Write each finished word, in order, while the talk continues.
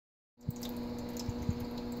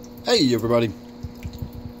Hey everybody,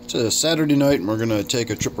 it's a Saturday night and we're going to take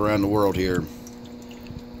a trip around the world here.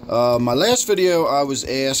 My last video I was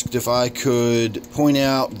asked if I could point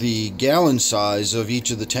out the gallon size of each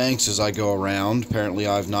of the tanks as I go around. Apparently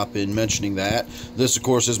I've not been mentioning that. This of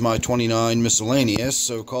course is my 29 miscellaneous,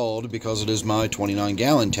 so called because it is my 29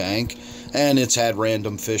 gallon tank, and it's had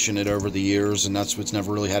random fish in it over the years, and that's what's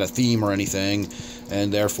never really had a theme or anything,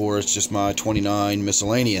 and therefore it's just my 29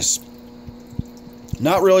 miscellaneous.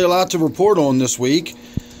 Not really a lot to report on this week.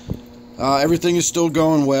 Everything is still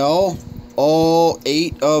going well. All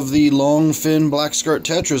 8 of the long fin black skirt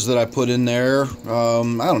tetras that I put in there, I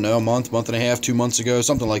don't know, a month and a half, 2 months ago,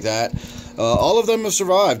 something like that. All of them have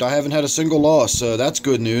survived. I haven't had a single loss, so that's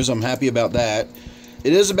good news. I'm happy about that.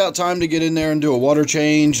 It is about time to get in there and do a water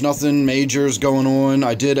change. Nothing major is going on.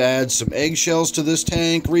 I did add some eggshells to this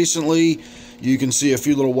tank recently. You can see a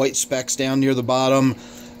few little white specks down near the bottom.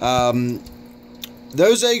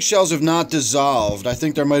 Those eggshells have not dissolved. I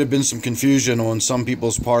think there might have been some confusion on some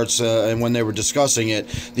people's parts and when they were discussing it.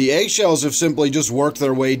 The eggshells have simply just worked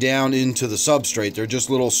their way down into the substrate. They're just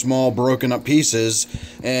little small broken up pieces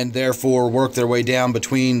and therefore work their way down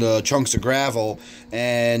between the chunks of gravel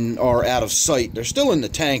and are out of sight. They're still in the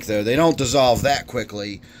tank though. They don't dissolve that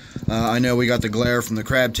quickly. I know we got the glare from the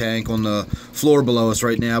crab tank on the floor below us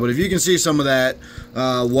right now, but if you can see some of that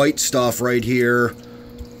white stuff right here,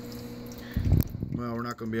 well, we're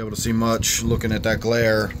not going to be able to see much looking at that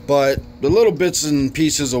glare, but the little bits and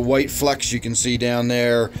pieces of white flecks you can see down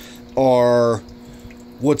there are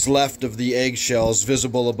what's left of the eggshells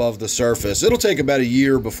visible above the surface. It'll take about a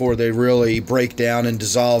year before they really break down and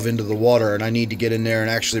dissolve into the water, and I need to get in there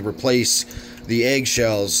and actually replace the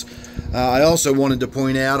eggshells. I also wanted to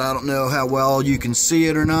point out, I don't know how well you can see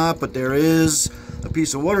it or not, but there is a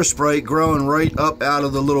piece of water sprite growing right up out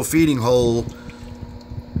of the little feeding hole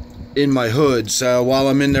in my hood. So while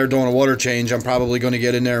I'm in there doing a water change, I'm probably going to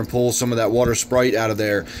get in there and pull some of that water sprite out of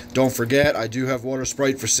there. Don't forget, I do have water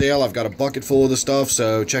sprite for sale. I've got a bucket full of the stuff,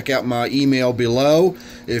 so check out my email below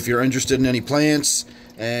if you're interested in any plants,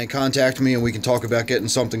 and contact me and we can talk about getting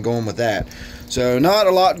something going with that. So not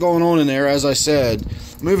a lot going on in there, as I said.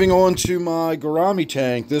 Moving on to my gourami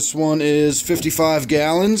tank. This one is 55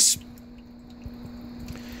 gallons.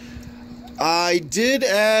 I did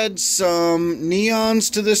add some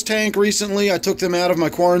neons to this tank recently. I took them out of my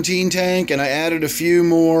quarantine tank and I added a few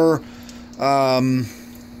more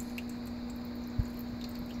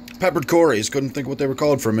peppered cories. Couldn't think what they were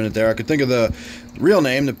called for a minute there. I could think of the real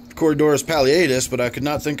name, the Corydoras palliatus, but I could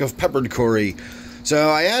not think of peppered cory. So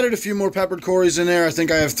I added a few more peppered cories in there. I think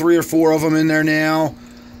I have 3 or 4 of them in there now.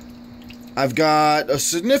 I've got a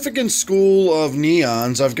significant school of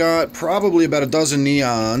neons. I've got probably about a dozen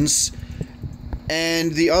neons.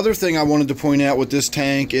 And the other thing I wanted to point out with this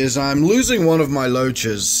tank is I'm losing one of my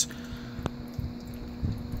loaches.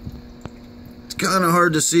 It's kind of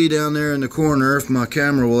hard to see down there in the corner if my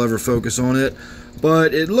camera will ever focus on it,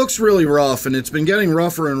 but it looks really rough, and it's been getting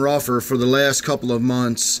rougher and rougher for the last couple of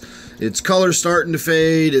months. Its color's starting to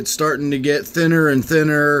fade, it's starting to get thinner and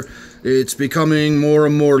thinner, it's becoming more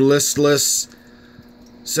and more listless.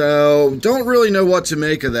 So, don't really know what to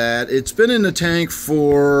make of that. It's been in the tank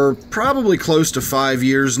for probably close to 5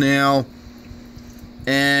 years now,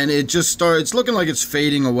 and it's looking like it's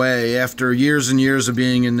fading away after years and years of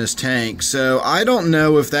being in this tank. So, I don't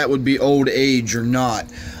know if that would be old age or not.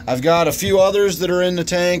 I've got a few others that are in the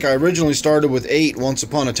tank. I originally started with 8 once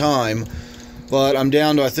upon a time, but I'm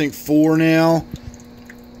down to I think 4 now,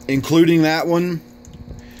 including that one.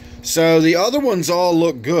 So the other ones all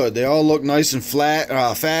look good. They all look nice and fat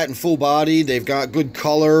and full bodied. They've got good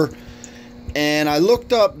color. And I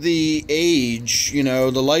looked up the age,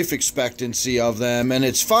 the life expectancy of them, and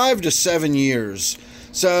it's 5 to 7 years.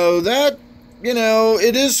 So that,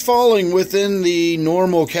 it is falling within the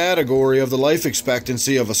normal category of the life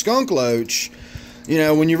expectancy of a skunk loach.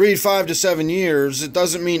 When you read 5 to 7 years, it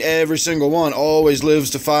doesn't mean every single one always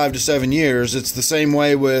lives to 5 to 7 years. It's the same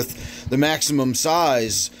way with the maximum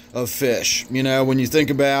size of fish. When you think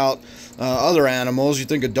about other animals, you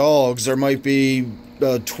think of dogs, there might be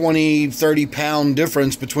a 20-30 pound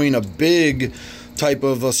difference between a big type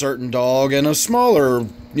of a certain dog and a smaller,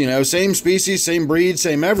 same species, same breed,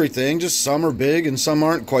 same everything, just some are big and some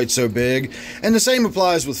aren't quite so big. And the same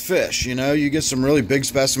applies with fish. You get some really big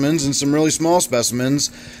specimens and some really small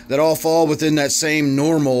specimens that all fall within that same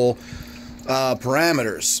normal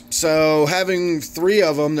parameters. So having 3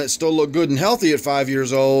 of them that still look good and healthy at 5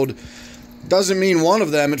 years old doesn't mean one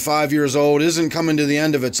of them at 5 years old isn't coming to the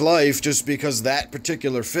end of its life just because that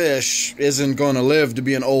particular fish isn't going to live to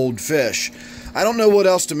be an old fish. I don't know what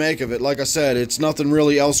else to make of it. Like I said, it's nothing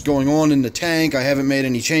really else going on in the tank. I haven't made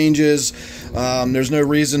any changes. There's no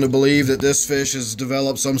reason to believe that this fish has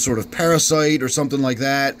developed some sort of parasite or something like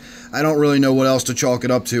that. I don't really know what else to chalk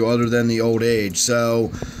it up to other than the old age.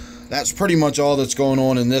 So that's pretty much all that's going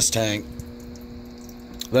on in this tank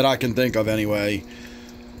that I can think of anyway.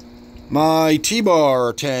 My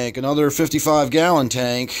T-bar tank, another 55-gallon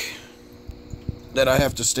tank that I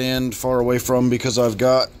have to stand far away from because I've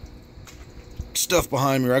got stuff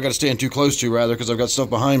behind me, or I got to stand too close to, rather, because I've got stuff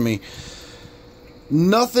behind me.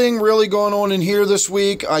 Nothing really going on in here this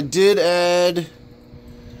week. I did add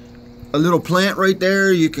a little plant right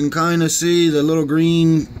there. You can kind of see the little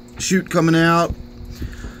green shoot coming out.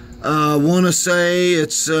 I want to say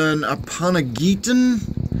it's an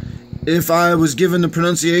Apanagitan, if I was given the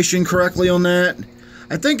pronunciation correctly on that.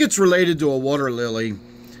 I think it's related to a water lily.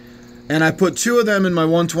 And I put 2 of them in my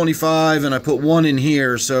 125, and I put 1 in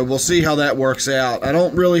here, so we'll see how that works out. I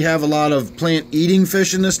don't really have a lot of plant-eating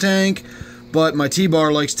fish in this tank, but my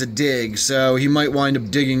T-bar likes to dig, so he might wind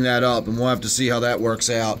up digging that up, and we'll have to see how that works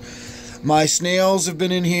out. My snails have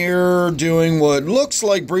been in here doing what looks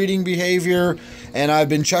like breeding behavior, and I've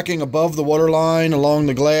been checking above the water line along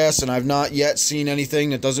the glass, and I've not yet seen anything.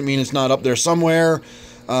 That doesn't mean it's not up there somewhere.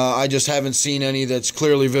 I just haven't seen any that's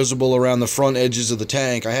clearly visible around the front edges of the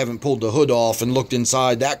tank. I haven't pulled the hood off and looked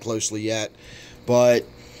inside that closely yet, but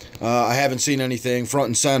I haven't seen anything front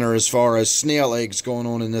and center as far as snail eggs going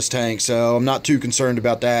on in this tank, so I'm not too concerned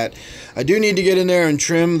about that. I do need to get in there and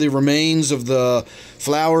trim the remains of the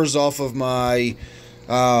flowers off of my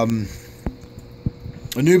Anubias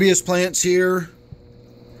plants here.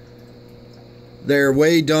 They're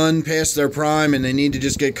way done past their prime, and they need to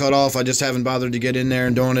just get cut off. I just haven't bothered to get in there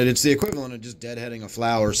and doing it. It's the equivalent of just deadheading a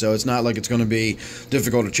flower, so it's not like it's going to be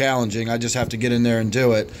difficult or challenging. I just have to get in there and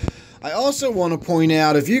do it. I also want to point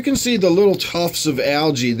out, if you can see the little tufts of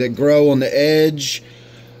algae that grow on the edge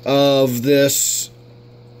of this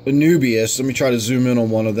Anubias. Let me try to zoom in on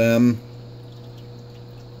one of them.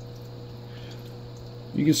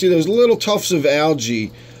 You can see those little tufts of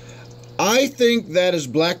algae. I think that is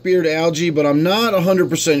blackbeard algae, but I'm not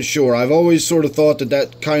 100% sure. I've always sort of thought that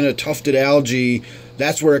that kind of tufted algae,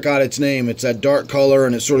 that's where it got its name. It's that dark color,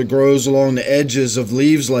 and it sort of grows along the edges of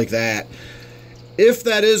leaves like that. If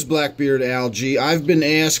that is blackbeard algae, I've been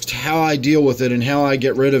asked how I deal with it and how I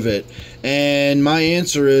get rid of it. And my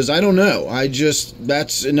answer is, I don't know.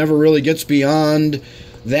 It never really gets beyond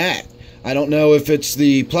that. I don't know if it's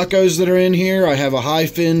the plecos that are in here. I have a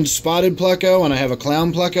high-finned spotted pleco, and I have a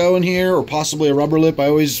clown pleco in here, or possibly a rubber lip. I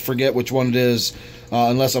always forget which one it is,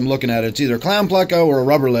 unless I'm looking at it. It's either a clown pleco or a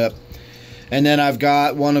rubber lip. And then I've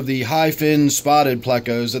got one of the high-finned spotted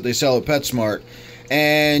plecos that they sell at PetSmart.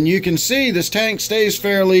 And you can see this tank stays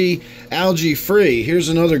fairly algae-free. Here's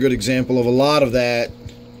another good example of a lot of that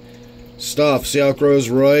stuff. See how it grows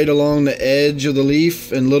right along the edge of the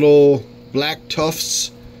leaf in little black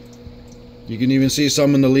tufts? You can even see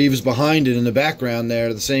some in the leaves behind it in the background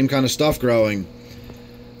there, the same kind of stuff growing.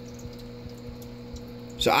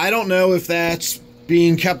 So I don't know if that's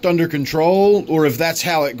being kept under control or if that's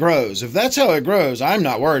how it grows. If that's how it grows, I'm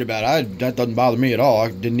not worried about it. That doesn't bother me at all.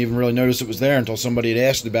 I didn't even really notice it was there until somebody had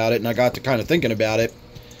asked about it, and I got to kind of thinking about it.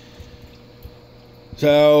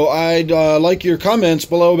 So I'd like your comments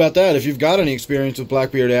below about that. If you've got any experience with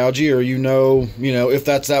blackbeard algae, or you know if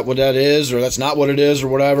that's what that is, or that's not what it is, or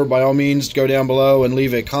whatever, by all means, go down below and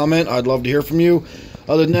leave a comment. I'd love to hear from you.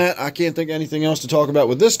 Other than that, I can't think of anything else to talk about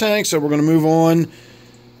with this tank, so we're going to move on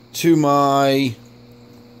to my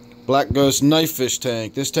Black Ghost knifefish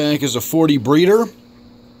tank. This tank is a 40 breeder.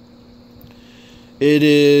 It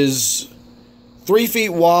is 3 feet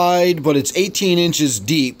wide, but it's 18 inches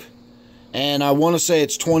deep. And I want to say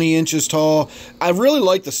it's 20 inches tall. I really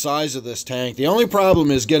like the size of this tank. The only problem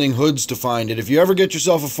is getting hoods to find it. If you ever get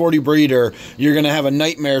yourself a 40 breeder, you're going to have a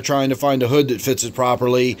nightmare trying to find a hood that fits it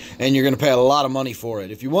properly, and you're going to pay a lot of money for it.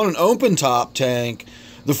 If you want an open top tank,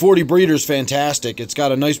 the 40 breeder is fantastic. It's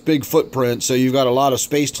got a nice big footprint, so you've got a lot of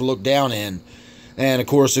space to look down in. And of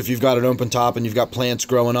course, if you've got an open top and you've got plants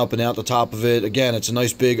growing up and out the top of it, again, it's a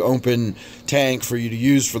nice big open tank for you to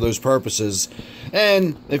use for those purposes.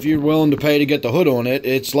 And if you're willing to pay to get the hood on it,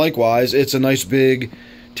 it's likewise, it's a nice big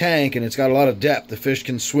tank, and it's got a lot of depth. The fish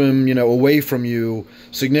can swim, away from you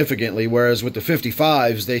significantly, whereas with the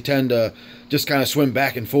 55s, they tend to just kind of swim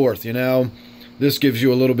back and forth, This gives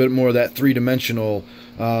you a little bit more of that three-dimensional,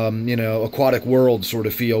 aquatic world sort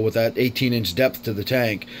of feel with that 18-inch depth to the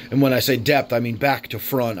tank. And when I say depth, I mean back to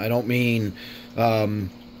front. I don't mean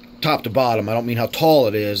top to bottom. I don't mean how tall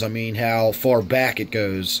it is. I mean how far back it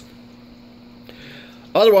goes.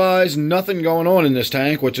 Otherwise, nothing going on in this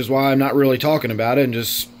tank, which is why I'm not really talking about it and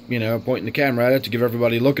just, you know, pointing the camera at it to give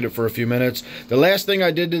everybody a look at it for a few minutes. The last thing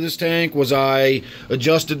I did to this tank was I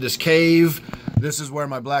adjusted this cave. This is where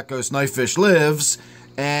my black ghost knifefish lives,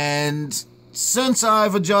 and since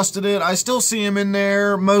I've adjusted it, I still see him in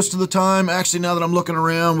there most of the time. Actually, now that I'm looking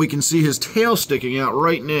around, we can see his tail sticking out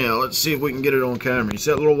right now. Let's see if we can get it on camera. You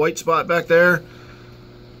see that little white spot back there?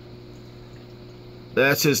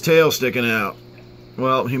 That's his tail sticking out.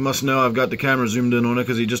 Well, he must know I've got the camera zoomed in on it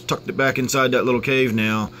because he just tucked it back inside that little cave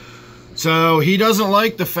now. So he doesn't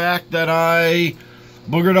like the fact that I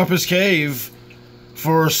boogered up his cave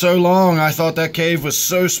for so long. I thought that cave was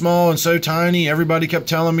so small and so tiny. Everybody kept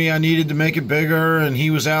telling me I needed to make it bigger, and he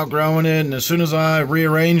was outgrowing it. And as soon as I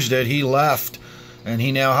rearranged it, he left. And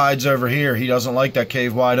he now hides over here. He doesn't like that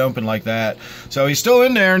cave wide open like that. So he's still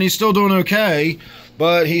in there, and he's still doing okay.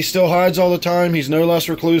 But he still hides all the time. He's no less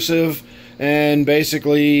reclusive. And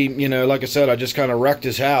basically, you know, like I said, I just kind of wrecked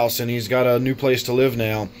his house, and he's got a new place to live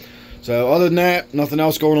now. So other than that, nothing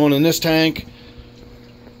else going on in this tank.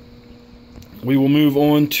 We will move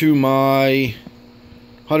on to my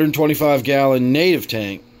 125-gallon native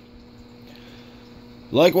tank.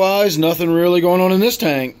 Likewise, nothing really going on in this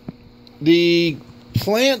tank. The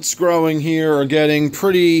plants growing here are getting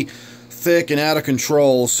pretty thick and out of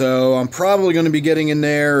control, so I'm probably going to be getting in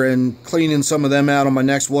there and cleaning some of them out on my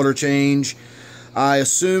next water change. I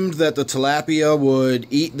assumed that the tilapia would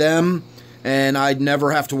eat them, and I'd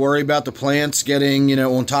never have to worry about the plants getting, you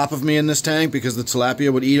know, on top of me in this tank, because the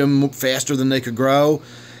tilapia would eat them faster than they could grow,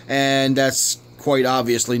 and that's quite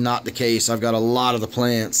obviously not the case. I've got a lot of the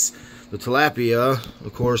plants. The tilapia,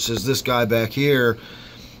 of course, is this guy back here.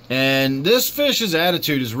 And this fish's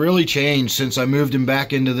attitude has really changed since I moved him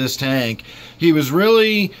back into this tank. He was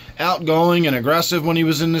really outgoing and aggressive when he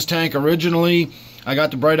was in this tank originally. I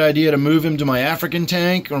got the bright idea to move him to my African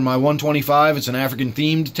tank, or my 125. It's an African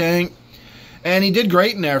themed tank. And he did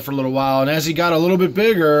great in there for a little while. And as he got a little bit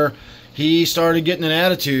bigger, he started getting an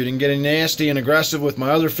attitude and getting nasty and aggressive with my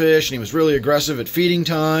other fish. And he was really aggressive at feeding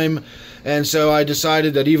time. And so I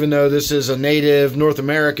decided that even though this is a native North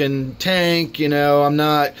American tank, you know, I'm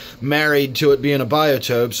not married to it being a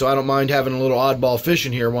biotope, so I don't mind having a little oddball fish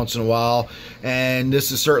in here once in a while. And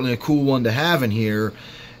this is certainly a cool one to have in here.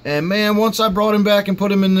 And man, once I brought him back and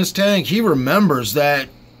put him in this tank, he remembers that,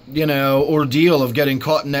 you know, ordeal of getting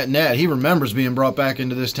caught in that net. He remembers being brought back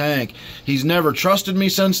into this tank. He's never trusted me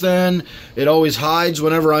since then. It always hides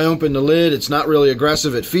whenever I open the lid. It's not really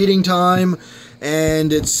aggressive at feeding time.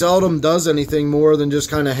 And it seldom does anything more than just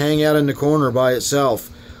kind of hang out in the corner by itself.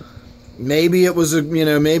 Maybe it was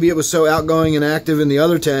maybe it was so outgoing and active in the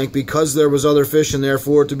other tank because there was other fish in there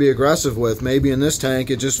for it to be aggressive with. Maybe in this tank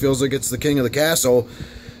it just feels like it's the king of the castle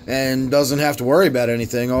and doesn't have to worry about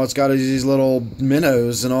anything. All it's got is these little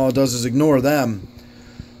minnows, and all it does is ignore them.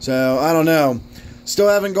 So I don't know. Still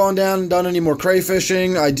haven't gone down and done any more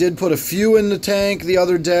crayfishing. I did put a few in the tank the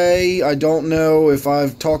other day. I don't know if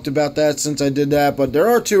I've talked about that since I did that, but there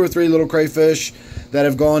are 2 or 3 little crayfish that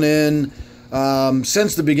have gone in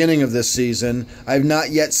since the beginning of this season. I've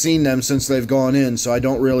not yet seen them since they've gone in, so I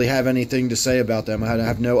don't really have anything to say about them. I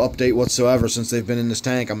have no update whatsoever since they've been in this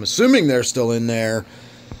tank. I'm assuming they're still in there.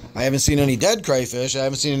 I haven't seen any dead crayfish. I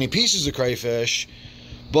haven't seen any pieces of crayfish.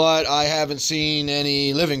 But I haven't seen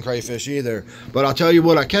any living crayfish either. But I'll tell you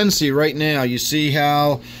what I can see right now. You see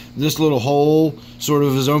how this little hole sort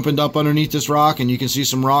of is opened up underneath this rock, and you can see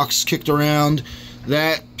some rocks kicked around.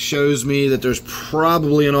 That shows me that there's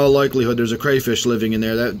probably, in all likelihood, there's a crayfish living in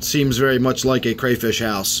there. That seems very much like a crayfish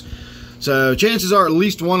house. So chances are at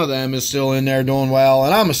least one of them is still in there doing well,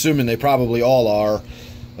 and I'm assuming they probably all are.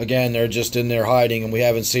 Again, they're just in there hiding, and we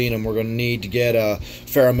haven't seen them. We're going to need to get a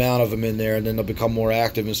fair amount of them in there, and then they'll become more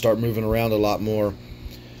active and start moving around a lot more.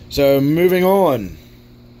 So, moving on.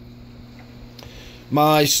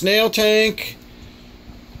 My snail tank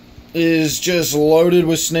is just loaded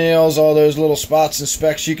with snails. All those little spots and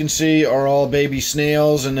specks you can see are all baby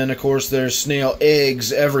snails, and then, of course, there's snail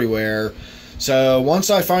eggs everywhere. So, once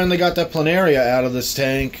I finally got that planaria out of this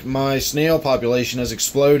tank, my snail population has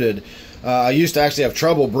exploded. I used to actually have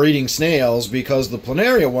trouble breeding snails because the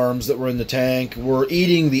planaria worms that were in the tank were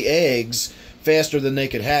eating the eggs faster than they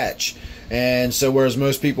could hatch. And so whereas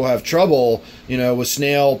most people have trouble, you know, with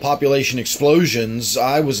snail population explosions,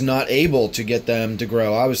 I was not able to get them to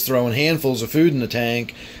grow. I was throwing handfuls of food in the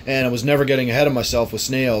tank, and I was never getting ahead of myself with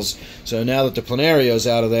snails. So now that the planaria is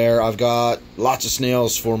out of there, I've got lots of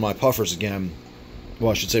snails for my puffers again.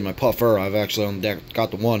 Well, I should say my puffer. I've actually on deck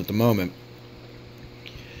got the one at the moment.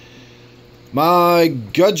 My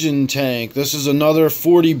gudgeon tank. This is another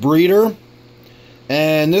 40 breeder.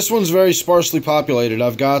 And this one's very sparsely populated.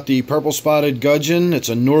 I've got the purple spotted gudgeon. It's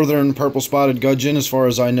a northern purple spotted gudgeon as far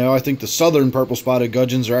as I know. I think the southern purple spotted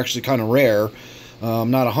gudgeons are actually kind of rare. I'm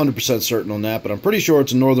not 100% certain on that, but I'm pretty sure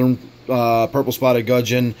it's a northern purple spotted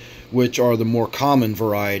gudgeon, which are the more common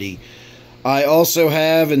variety. I also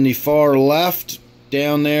have in the far left,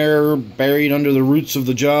 down there, buried under the roots of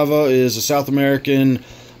the Java, is a South American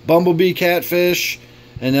bumblebee catfish.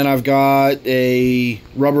 And then I've got a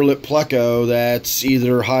rubber lip pleco that's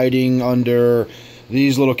either hiding under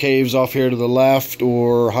these little caves off here to the left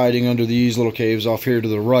or hiding under these little caves off here to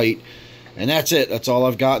the right. And that's it. That's all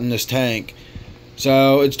I've got in this tank.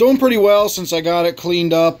 So it's doing pretty well since I got it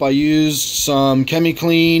cleaned up. I used some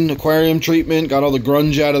ChemiClean aquarium treatment, got all the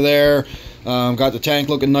grunge out of there. Got the tank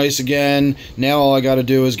looking nice again. Now all I got to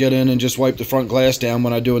do is get in and just wipe the front glass down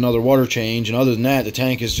when I do another water change. And other than that, the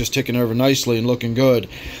tank is just ticking over nicely and looking good.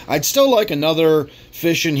 I'd still like another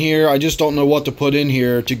fish in here. I just don't know what to put in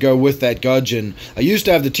here to go with that gudgeon. I used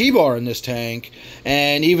to have the T-bar in this tank,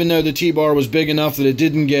 and even though the T-bar was big enough that it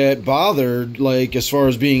didn't get bothered, like as far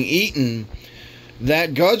as being eaten,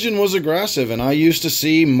 that gudgeon was aggressive, and I used to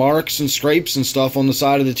see marks and scrapes and stuff on the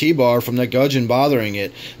side of the T-bar from that gudgeon bothering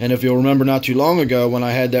it. And if you'll remember not too long ago when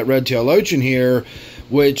I had that red-tailed loach in here,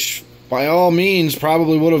 which by all means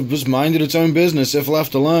probably would have just minded its own business if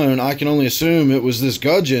left alone, I can only assume it was this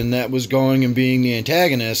gudgeon that was going and being the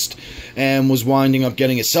antagonist and was winding up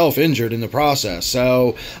getting itself injured in the process.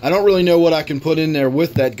 So I don't really know what I can put in there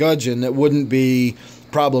with that gudgeon that wouldn't be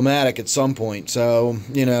problematic at some point. So,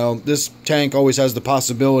 you know, this tank always has the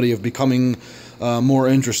possibility of becoming more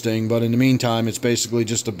interesting, but in the meantime, it's basically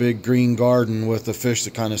just a big green garden with a fish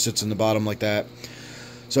that kind of sits in the bottom like that.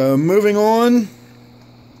 So, moving on,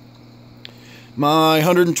 my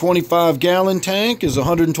 125 gallon tank is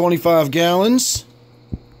 125 gallons.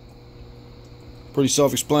 Pretty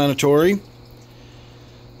self-explanatory.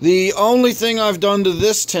 The only thing I've done to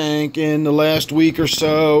this tank in the last week or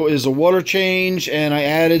so is a water change, and I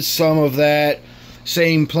added some of that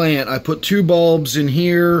same plant. I put 2 bulbs in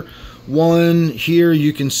here, one here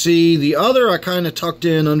you can see, the other I kind of tucked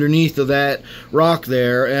in underneath of that rock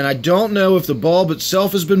there, and I don't know if the bulb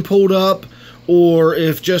itself has been pulled up or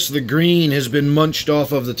if just the green has been munched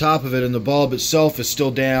off of the top of it and the bulb itself is still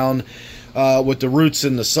down with the roots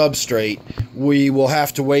in the substrate. We will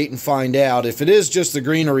have to wait and find out. If it is just the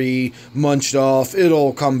greenery munched off,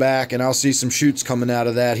 it'll come back and I'll see some shoots coming out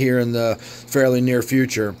of that here in the fairly near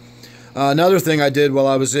future. Another thing I did while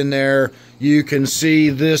I was in there, you can see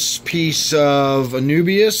this piece of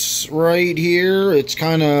Anubias right here. It's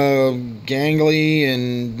kind of gangly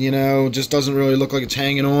and, you know, just doesn't really look like it's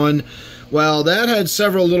hanging on. Well, that had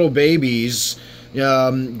several little babies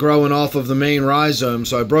growing off of the main rhizome,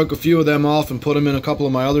 so I broke a few of them off and put them in a couple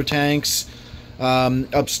of my other tanks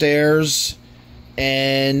upstairs.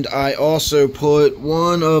 And I also put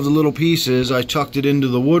one of the little pieces, I tucked it into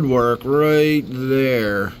the woodwork right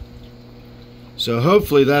there. So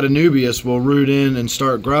hopefully that Anubias will root in and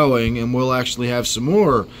start growing, and we'll actually have some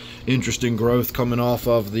more interesting growth coming off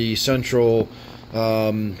of the central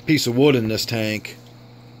piece of wood in this tank.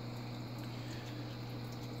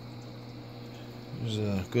 There's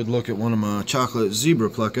a good look at one of my chocolate zebra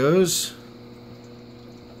plecos.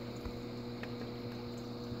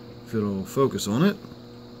 If it'll focus on it.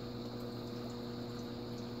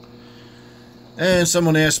 And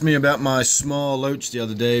someone asked me about my small loach the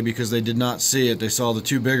other day because they did not see it. They saw the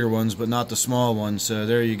 2 bigger ones but not the small one. So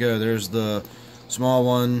there you go. There's the small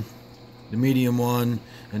one, the medium one,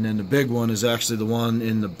 and then the big one is actually the one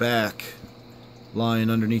in the back lying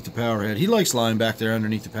underneath the power head. He likes lying back there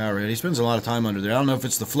underneath the power head. He spends a lot of time under there. I don't know if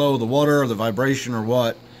it's the flow of the water or the vibration or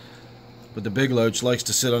what, but the big loach likes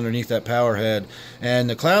to sit underneath that power head. And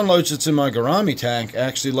the clown loach that's in my gourami tank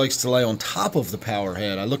actually likes to lay on top of the power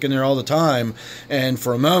head. I look in there all the time, and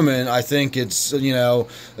for a moment I think it's, you know,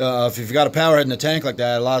 if you've got a power head in a tank like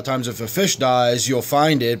that, a lot of times if a fish dies, you'll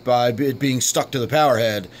find it by it being stuck to the power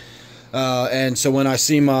head. And so when I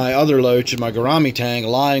see my other loach in my gourami tank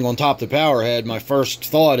lying on top of the power head, my first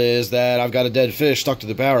thought is that I've got a dead fish stuck to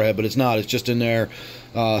the power head, but it's not. It's just in there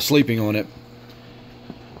sleeping on it.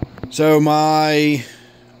 So my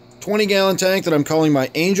 20-gallon tank that I'm calling my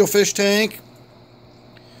angelfish tank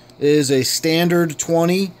is a standard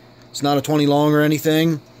 20. It's not a 20 long or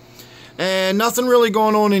anything. And nothing really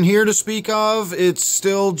going on in here to speak of. It's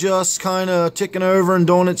still just kind of ticking over and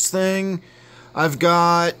doing its thing. I've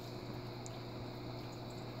got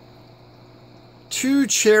 2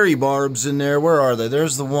 cherry barbs in there. Where are they?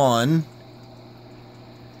 There's the one.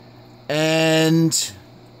 And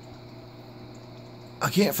I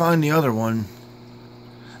can't find the other one.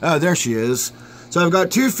 Oh, there she is. So I've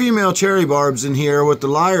got 2 female cherry barbs in here with the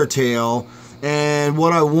lyre tail, and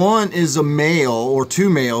what I want is a male, or 2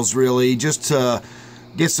 males really, just to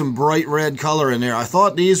get some bright red color in there. I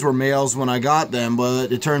thought these were males when I got them,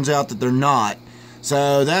 but it turns out that they're not.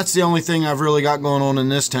 So that's the only thing I've really got going on in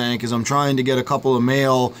this tank, is I'm trying to get a couple of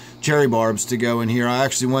male cherry barbs to go in here. I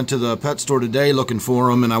actually went to the pet store today looking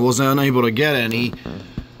for them, and I wasn't unable to get any.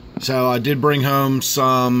 So I did bring home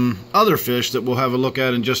some other fish that we'll have a look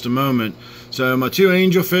at in just a moment. So my 2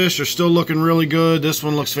 angelfish are still looking really good. This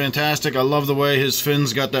one looks fantastic. I love the way his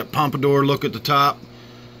fins got that pompadour look at the top.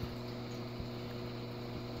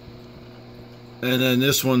 And then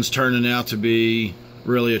this one's turning out to be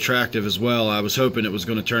really attractive as well. I was hoping it was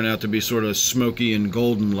going to turn out to be sort of smoky and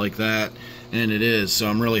golden like that, and it is, so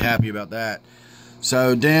I'm really happy about that.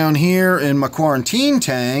 So down here in my quarantine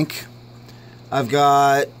tank, I've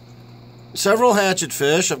got several hatchet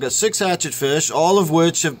fish. I've got 6 hatchet fish, all of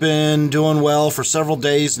which have been doing well for several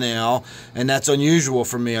days now, and that's unusual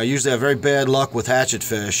for me. I usually have very bad luck with hatchet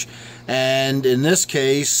fish, and in this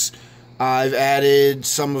case I've added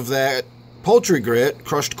some of that poultry grit,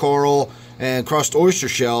 crushed coral, and crushed oyster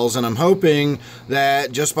shells, and I'm hoping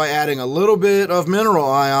that just by adding a little bit of mineral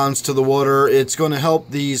ions to the water, it's going to help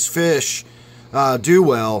these fish do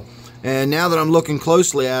well. And now that I'm looking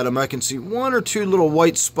closely at them, I can see 1 or 2 little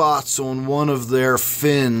white spots on one of their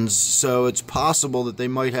fins, so it's possible that they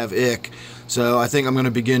might have ick. So I think I'm going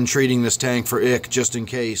to begin treating this tank for ick just in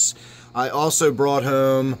case. I also brought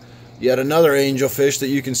home yet another angelfish that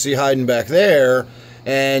you can see hiding back there,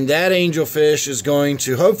 and that angelfish is going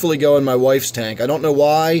to hopefully go in my wife's tank. I don't know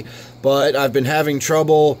why, but I've been having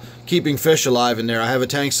trouble keeping fish alive in there. I have a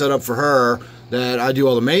tank set up for her that I do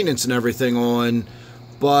all the maintenance and everything on,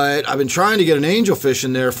 but I've been trying to get an angelfish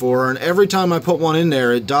in there for her, and every time I put one in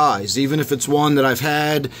there, it dies. Even if it's one that I've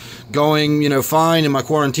had going, fine in my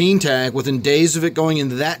quarantine tank, within days of it going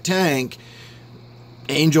into that tank,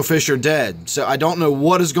 angelfish are dead. So I don't know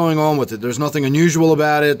what is going on with it. There's nothing unusual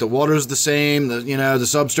about it. The water's the same. The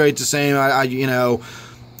substrate's the same.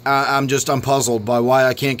 I'm puzzled by why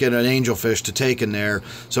I can't get an angelfish to take in there.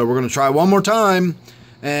 So we're going to try one more time.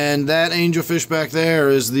 And that angelfish back there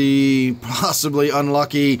is the possibly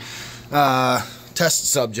unlucky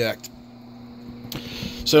test subject.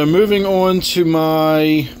 So moving on to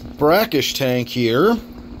my brackish tank here.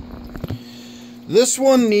 This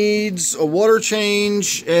one needs a water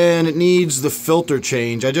change, and it needs the filter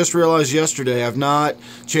change. I just realized yesterday I've not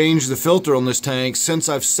changed the filter on this tank since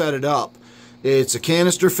I've set it up. It's a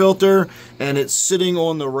canister filter, and it's sitting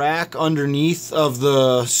on the rack underneath of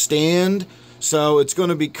the stand, so it's going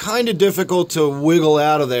to be kind of difficult to wiggle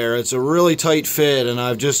out of there. It's a really tight fit, and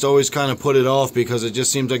I've just always kind of put it off because it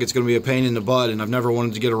just seems like it's going to be a pain in the butt, and I've never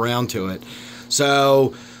wanted to get around to it.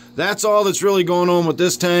 So that's all that's really going on with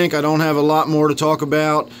this tank. I don't have a lot more to talk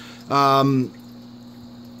about.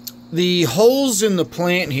 The holes in the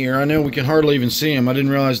plant here, I know we can hardly even see them. I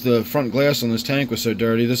didn't realize the front glass on this tank was so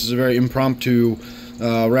dirty. This is a very impromptu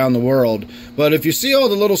around the world. But if you see all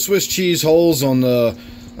the little Swiss cheese holes on the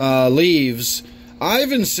leaves,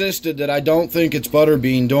 I've insisted that I don't think it's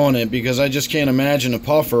butterbean doing it, because I just can't imagine a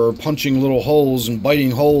puffer punching little holes and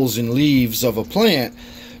biting holes in leaves of a plant.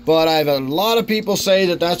 But I've had a lot of people say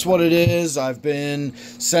that that's what it is. I've been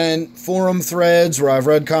sent forum threads where I've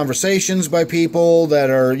read conversations by people that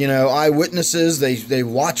are, eyewitnesses. They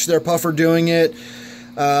watch their puffer doing it.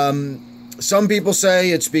 Some people say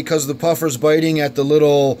it's because the puffer's biting at the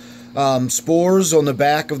little spores on the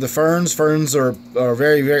back of the ferns. Ferns are a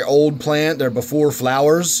very, very old plant. They're before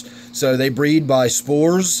flowers, so they breed by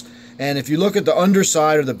spores. And if you look at the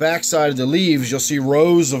underside or the backside of the leaves, you'll see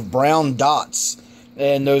rows of brown dots.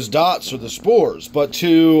 And those dots are the spores. But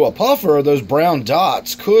to a puffer, those brown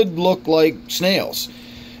dots could look like snails.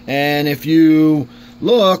 And if you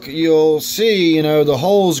look, you'll see, the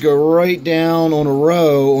holes go right down on a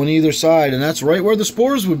row on either side. And that's right where the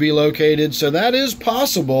spores would be located. So that is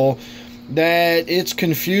possible that it's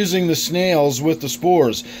confusing the snails with the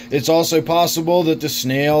spores. It's also possible that the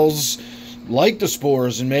snails like the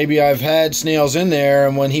spores, and maybe I've had snails in there,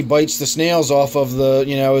 and when he bites the snails off of the,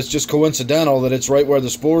 it's just coincidental that it's right where the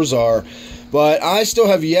spores are. But I still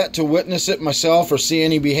have yet to witness it myself or see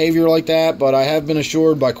any behavior like that, but I have been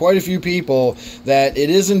assured by quite a few people that it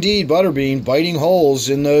is indeed butterbean biting holes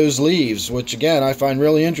in those leaves, which again I find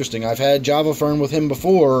really interesting. I've had Java fern with him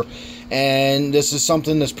before, and this is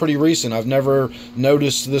something that's pretty recent. I've never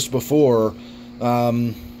noticed this before,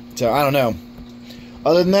 so I don't know.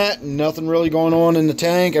 Other than that, nothing really going on in the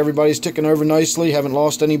tank. Everybody's ticking over nicely. Haven't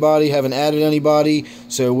lost anybody, haven't added anybody.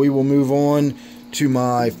 So we will move on to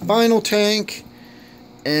my final tank.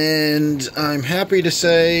 And I'm happy to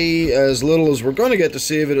say, as little as we're going to get to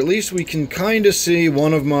see of it, at least we can kind of see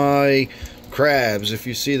one of my crabs. If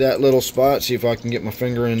you see that little spot, see if I can get my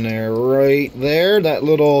finger in there, right there, that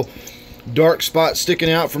little dark spot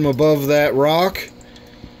sticking out from above that rock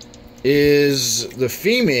is the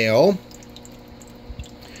female.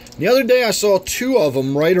 The other day I saw two of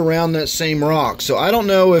them right around that same rock, so I don't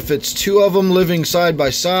know if it's two of them living side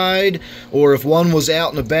by side or if one was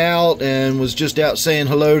out and about and was just out saying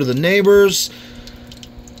hello to the neighbors.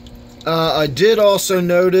 I did also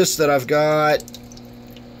notice that I've got,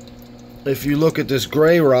 if you look at this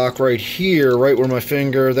gray rock right here, right where my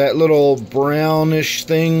finger, that little brownish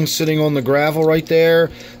thing sitting on the gravel right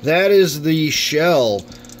there, that is the shell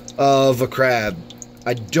of a crab.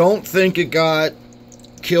 I don't think it got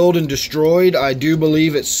killed and destroyed. I do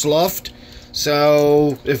believe it's sloughed.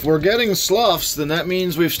 So if we're getting sloughs, then that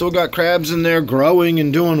means we've still got crabs in there growing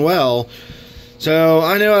and doing well. So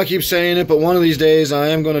I know I keep saying it, but one of these days I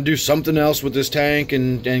am going to do something else with this tank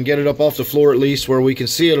and get it up off the floor at least where we can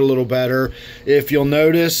see it a little better. If you'll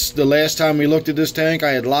notice, the last time we looked at this tank,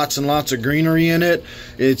 I had lots and lots of greenery in it.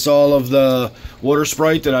 It's all of the water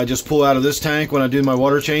Sprite that I just pull out of this tank when I do my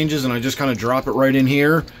water changes, and I just kind of drop it right in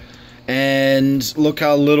here. And look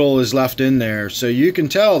how little is left in there. So you can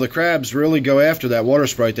tell the crabs really go after that water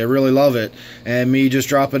Sprite. They really love it. And me just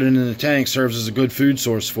dropping it in the tank serves as a good food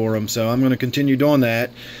source for them. So I'm going to continue doing that.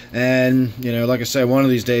 And, you know, like I said, one of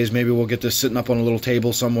these days maybe we'll get this sitting up on a little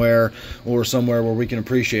table somewhere, or somewhere where we can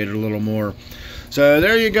appreciate it a little more. So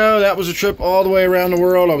there you go. That was a trip all the way around the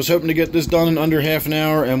world. I was hoping to get this done in under half an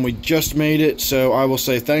hour, and we just made it. So I will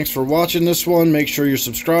say thanks for watching this one. Make sure you're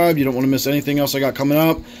subscribed. You don't want to miss anything else I got coming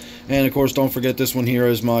up. And of course, don't forget this one here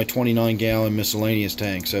is my 29-gallon miscellaneous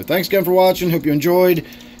tank. So thanks again for watching. Hope you enjoyed.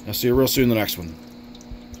 I'll see you real soon in the next one.